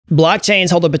Blockchains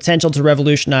hold the potential to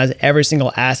revolutionize every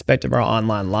single aspect of our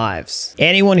online lives.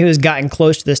 Anyone who has gotten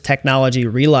close to this technology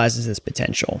realizes this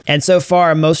potential. And so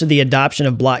far, most of the adoption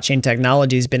of blockchain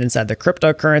technology has been inside the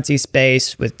cryptocurrency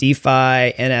space with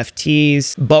DeFi,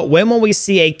 NFTs. But when will we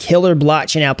see a killer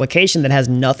blockchain application that has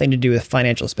nothing to do with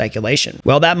financial speculation?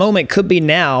 Well, that moment could be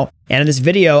now. And in this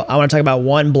video, I want to talk about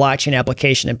one blockchain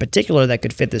application in particular that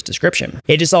could fit this description.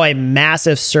 It just saw a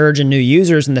massive surge in new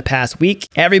users in the past week.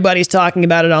 Everybody's talking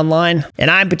about it online, and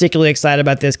I'm particularly excited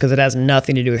about this because it has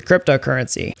nothing to do with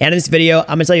cryptocurrency. And in this video, I'm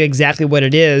going to tell you exactly what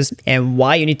it is and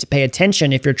why you need to pay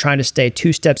attention if you're trying to stay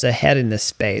 2 steps ahead in this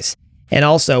space. And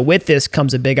also, with this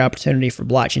comes a big opportunity for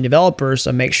blockchain developers,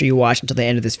 so make sure you watch until the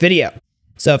end of this video.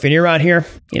 So if you're new around here,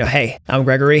 hey, I'm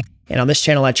Gregory, and on this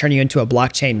channel, I turn you into a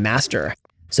blockchain master.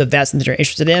 So if that's something you're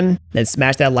interested in, then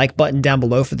smash that like button down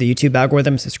below for the YouTube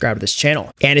algorithm and subscribe to this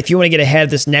channel. And if you want to get ahead of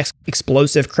this next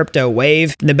explosive crypto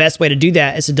wave, the best way to do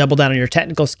that is to double down on your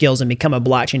technical skills and become a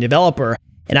blockchain developer.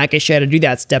 And I can show you how to do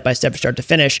that step by step from start to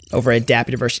finish over at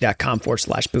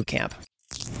dappuniversity.com/bootcamp.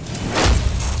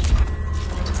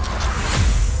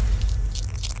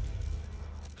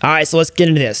 All right, so let's get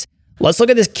into this. Let's look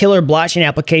at this killer blockchain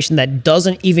application that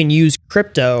doesn't even use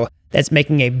crypto that's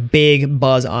making a big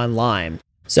buzz online.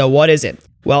 So what is it?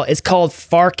 Well, it's called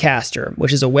Foraster,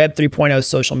 which is a Web 3.0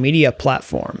 social media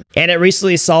platform. And it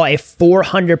recently saw a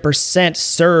 400%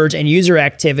 surge in user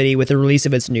activity with the release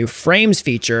of its new Frames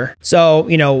feature. So,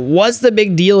 what's the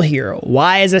big deal here?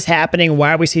 Why is this happening?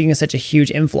 Why are we seeing such a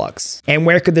huge influx? And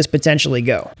where could this potentially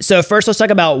go? So first, let's talk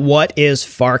about what is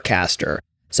Foraster.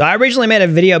 So I originally made a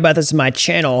video about this on my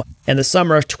channel in the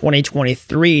summer of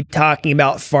 2023, talking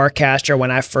about Foraster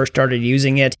when I first started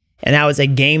using it and how it's a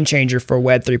game changer for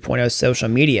Web 3.0 social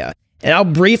media. And I'll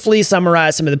briefly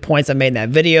summarize some of the points I made in that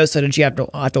video so that you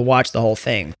have to watch the whole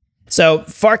thing. So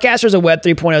Foraster is a Web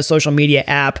 3.0 social media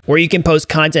app where you can post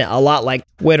content a lot like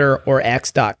Twitter or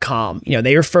X.com.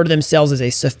 They refer to themselves as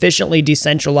a sufficiently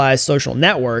decentralized social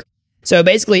network. So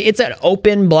basically, it's an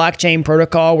open blockchain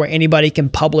protocol where anybody can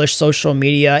publish social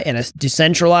media in a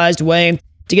decentralized way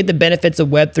to get the benefits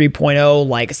of Web 3.0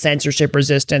 like censorship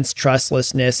resistance,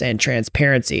 trustlessness, and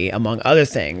transparency, among other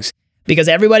things. Because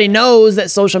everybody knows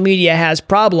that social media has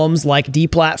problems like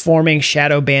deplatforming,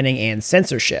 shadow banning, and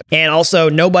censorship. And also,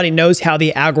 nobody knows how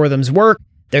the algorithms work.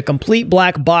 They're complete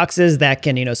black boxes that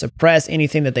can, suppress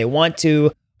anything that they want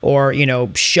to, or,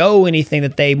 show anything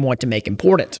that they want to make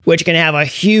important, which can have a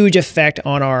huge effect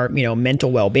on our,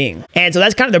 mental well-being. And so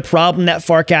that's kind of the problem that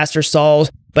Foraster solves.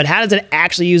 But how does it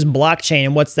actually use blockchain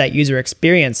and what's that user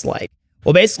experience like?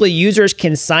 Well, basically, users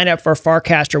can sign up for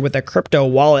Foraster with a crypto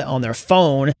wallet on their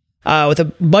phone with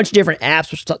a bunch of different apps,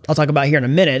 which I'll talk about here in a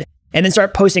minute, and then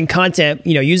start posting content,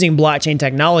 using blockchain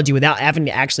technology without having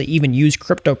to actually even use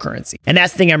cryptocurrency. And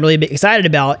that's the thing I'm really excited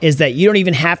about, is that you don't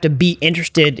even have to be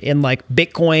interested in like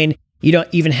Bitcoin. You don't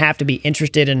even have to be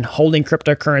interested in holding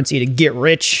cryptocurrency to get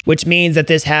rich, which means that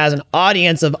this has an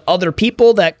audience of other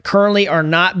people that currently are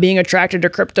not being attracted to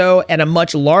crypto and a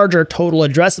much larger total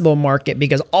addressable market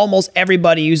because almost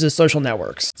everybody uses social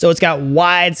networks. So it's got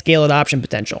wide scale adoption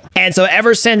potential. And so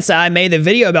ever since I made the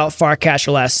video about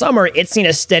Foraster last summer, it's seen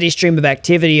a steady stream of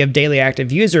activity of daily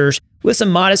active users with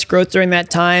some modest growth during that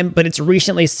time, but it's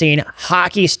recently seen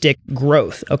hockey stick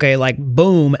growth, like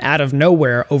boom, out of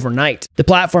nowhere overnight. The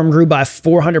platform grew by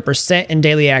 400% in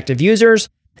daily active users.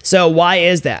 So why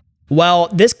is that? Well,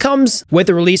 this comes with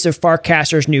the release of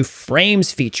Foraster's new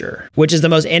Frames feature, which is the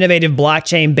most innovative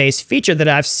blockchain-based feature that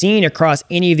I've seen across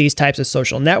any of these types of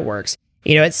social networks.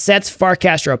 It sets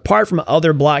Foraster apart from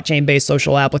other blockchain-based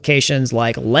social applications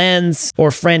like Lens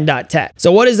or Friend.tech.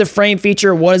 So what is the Frame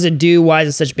feature? What does it do? Why is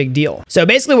it such a big deal? So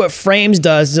basically what Frames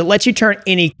does is it lets you turn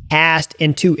any cast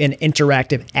into an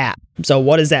interactive app. So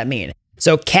what does that mean?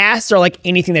 So casts are like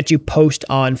anything that you post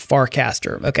on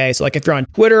Foraster, okay? So like if you're on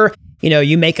Twitter,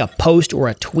 you make a post or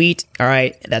a tweet, all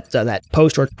right? That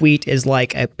post or tweet is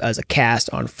like as a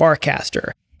cast on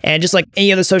Foraster. And just like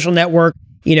any other social network,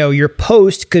 your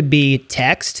post could be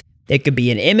text, it could be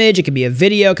an image, it could be a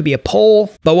video, it could be a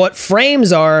poll. But what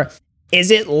Frames are, is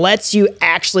it lets you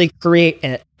actually create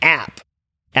an app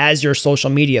as your social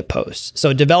media posts.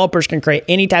 So developers can create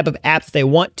any type of app that they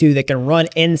want to that can run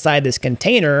inside this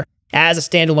container as a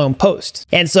standalone post.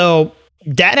 And so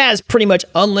that has pretty much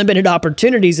unlimited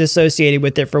opportunities associated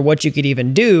with it for what you could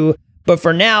even do. But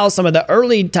for now, some of the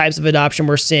early types of adoption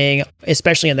we're seeing,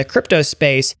 especially in the crypto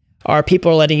space, are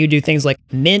people are letting you do things like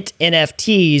mint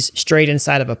NFTs straight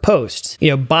inside of a post,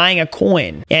 buying a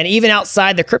coin. And even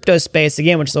outside the crypto space,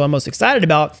 again, which is what I'm most excited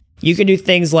about, you can do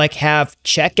things like have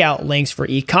checkout links for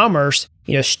e-commerce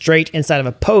straight inside of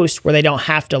a post where they don't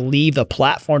have to leave the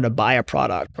platform to buy a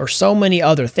product, or so many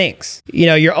other things.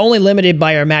 You're only limited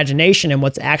by your imagination and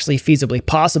what's actually feasibly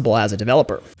possible as a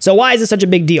developer. So why is this such a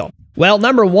big deal? Well,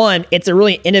 number one, it's a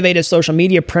really innovative social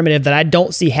media primitive that I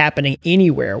don't see happening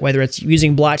anywhere, whether it's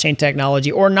using blockchain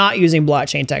technology or not using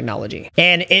blockchain technology.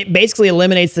 And it basically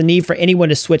eliminates the need for anyone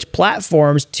to switch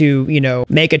platforms to,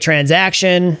 make a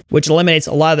transaction, which eliminates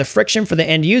a lot of the friction for the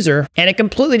end user. And it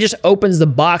completely just opens the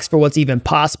box for what's even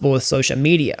possible with social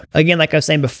media. Again, like I was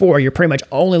saying before, you're pretty much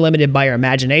only limited by your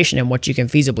imagination and what you can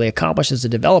feasibly accomplish as a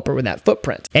developer with that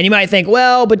footprint. And you might think,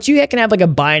 well, but you can have like a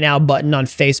buy now button on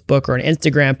Facebook or an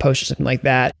Instagram post or something like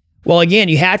that. Well, again,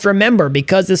 you have to remember,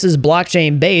 because this is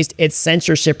blockchain based, it's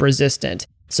censorship resistant.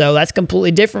 So that's completely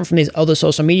different from these other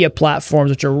social media platforms,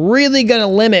 which are really going to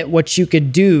limit what you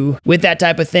could do with that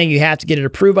type of thing. You have to get it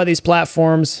approved by these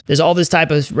platforms. There's all this type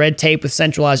of red tape with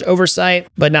centralized oversight,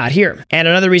 but not here. And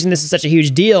another reason this is such a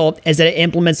huge deal is that it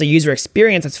implements a user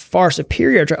experience that's far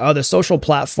superior to other social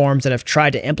platforms that have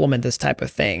tried to implement this type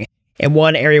of thing. And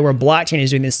one area where blockchain is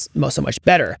doing this so much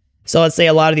better. So let's say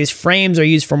a lot of these frames are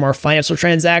used for more financial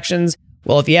transactions.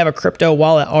 Well, if you have a crypto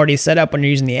wallet already set up when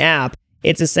you're using the app,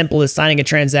 it's as simple as signing a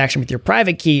transaction with your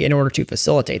private key in order to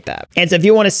facilitate that. And so if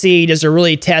you want to see just a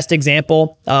really test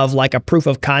example of like a proof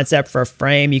of concept for a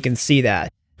frame, you can see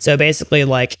that. So basically,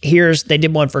 like they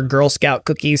did one for Girl Scout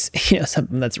cookies,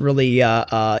 something that's really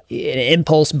an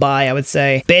impulse buy, I would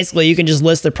say. Basically, you can just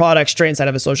list the product straight inside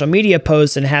of a social media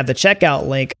post and have the checkout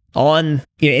link on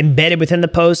embedded within the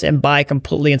post and buy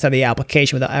completely inside the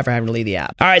application without ever having to leave the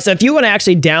app. All right, so if you want to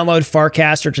actually download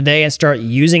Foraster today and start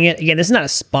using it, again, this is not a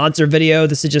sponsor video.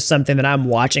 This is just something that I'm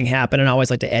watching happen, and I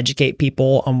always like to educate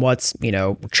people on what's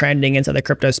trending inside the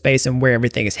crypto space and where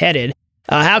everything is headed.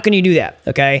 How can you do that?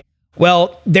 Okay.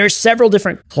 Well, there's several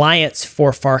different clients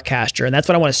for Foraster, and that's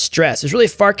what I want to stress. Is really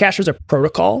Foraster is a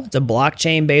protocol. It's a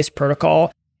blockchain-based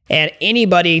protocol, and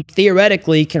anybody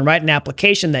theoretically can write an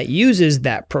application that uses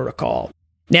that protocol.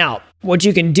 Now, what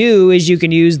you can do is you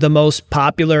can use the most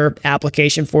popular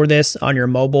application for this on your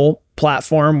mobile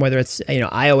platform, whether it's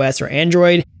iOS or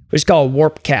Android, which is called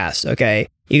Warpcast. Okay,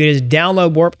 you can just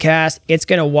download Warpcast. It's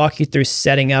going to walk you through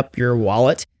setting up your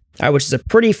wallet. Which is a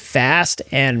pretty fast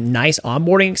and nice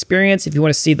onboarding experience. If you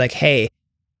want to see like, hey,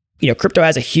 crypto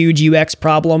has a huge UX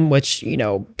problem, which,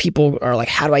 people are like,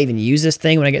 how do I even use this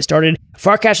thing when I get started?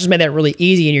 Foraster's made that really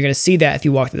easy, and you're going to see that if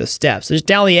you walk through the steps. So just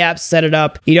download the app, set it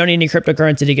up. You don't need any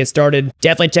cryptocurrency to get started.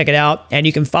 Definitely check it out. And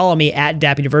you can follow me at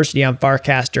Dapp University on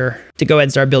Foraster to go ahead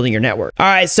and start building your network. All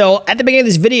right, so at the beginning of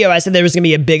this video, I said there was going to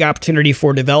be a big opportunity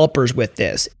for developers with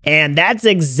this. And that's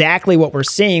exactly what we're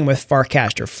seeing with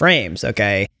Foraster frames,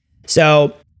 okay?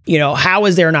 So, how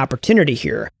is there an opportunity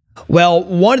here? Well,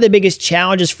 one of the biggest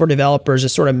challenges for developers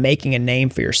is sort of making a name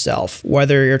for yourself,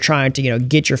 whether you're trying to,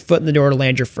 get your foot in the door to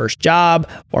land your first job,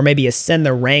 or maybe ascend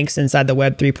the ranks inside the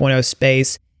Web 3.0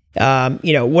 space.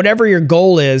 Whatever your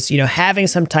goal is, having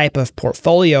some type of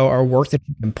portfolio or work that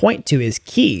you can point to is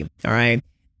key. All right.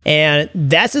 And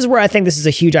this is where I think this is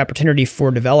a huge opportunity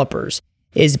for developers.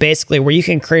 Is basically where you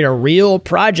can create a real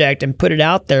project and put it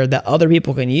out there that other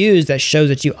people can use that shows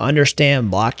that you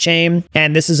understand blockchain.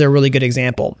 And this is a really good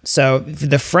example. So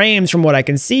the frames, from what I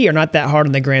can see, are not that hard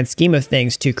in the grand scheme of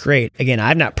things to create. Again,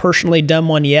 I've not personally done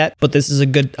one yet, but this is a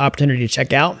good opportunity to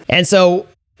check out. And so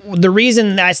the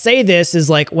reason I say this is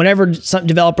like whenever some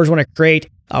developers want to create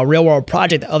a real world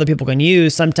project that other people can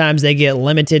use, sometimes they get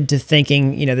limited to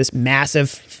thinking, this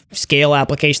massive scale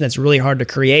application that's really hard to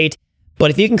create. But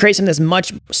if you can create something that's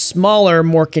much smaller,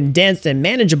 more condensed and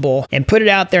manageable, and put it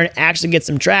out there and actually get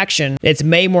some traction, it's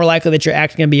way more likely that you're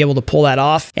actually going to be able to pull that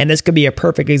off. And this could be a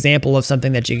perfect example of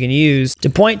something that you can use to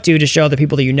point to show the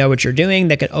people that you know what you're doing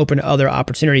that could open other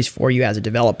opportunities for you as a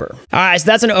developer. All right, so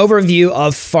that's an overview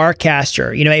of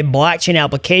Foraster, a blockchain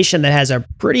application that has a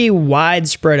pretty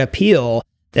widespread appeal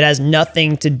that has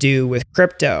nothing to do with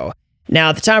crypto. Now,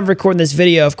 at the time of recording this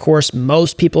video, of course,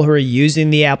 most people who are using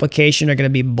the application are going to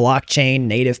be blockchain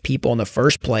native people in the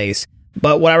first place.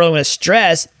 But what I really want to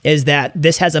stress is that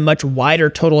this has a much wider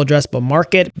total addressable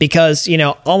market because,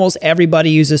 almost everybody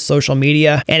uses social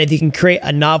media. And if you can create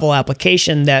a novel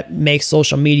application that makes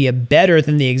social media better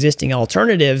than the existing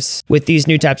alternatives with these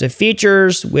new types of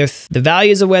features, with the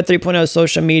values of Web 3.0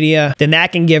 social media, then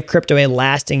that can give crypto a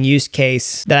lasting use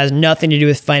case that has nothing to do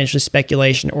with financial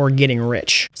speculation or getting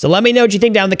rich. So let me know what you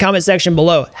think down in the comment section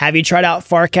below. Have you tried out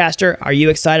Foraster? Are you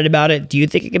excited about it? Do you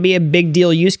think it could be a big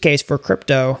deal use case for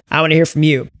crypto? I want to hear from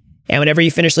you. And whenever you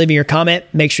finish leaving your comment,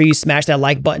 make sure you smash that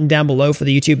like button down below for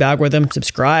the YouTube algorithm,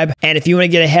 subscribe. And if you want to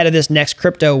get ahead of this next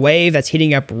crypto wave that's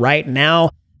heating up right now,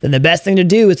 then the best thing to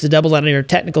do is to double down on your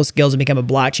technical skills and become a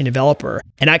blockchain developer.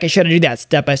 And I can show you how to do that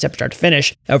step by step, start to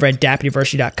finish, over at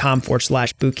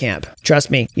dappuniversity.com/bootcamp.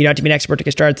 Trust me, you don't have to be an expert to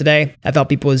get started today. I've helped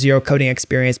people with zero coding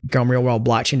experience become real world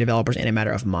blockchain developers in a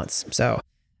matter of months. So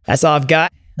that's all I've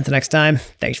got. Until next time,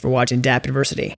 thanks for watching Dapp University.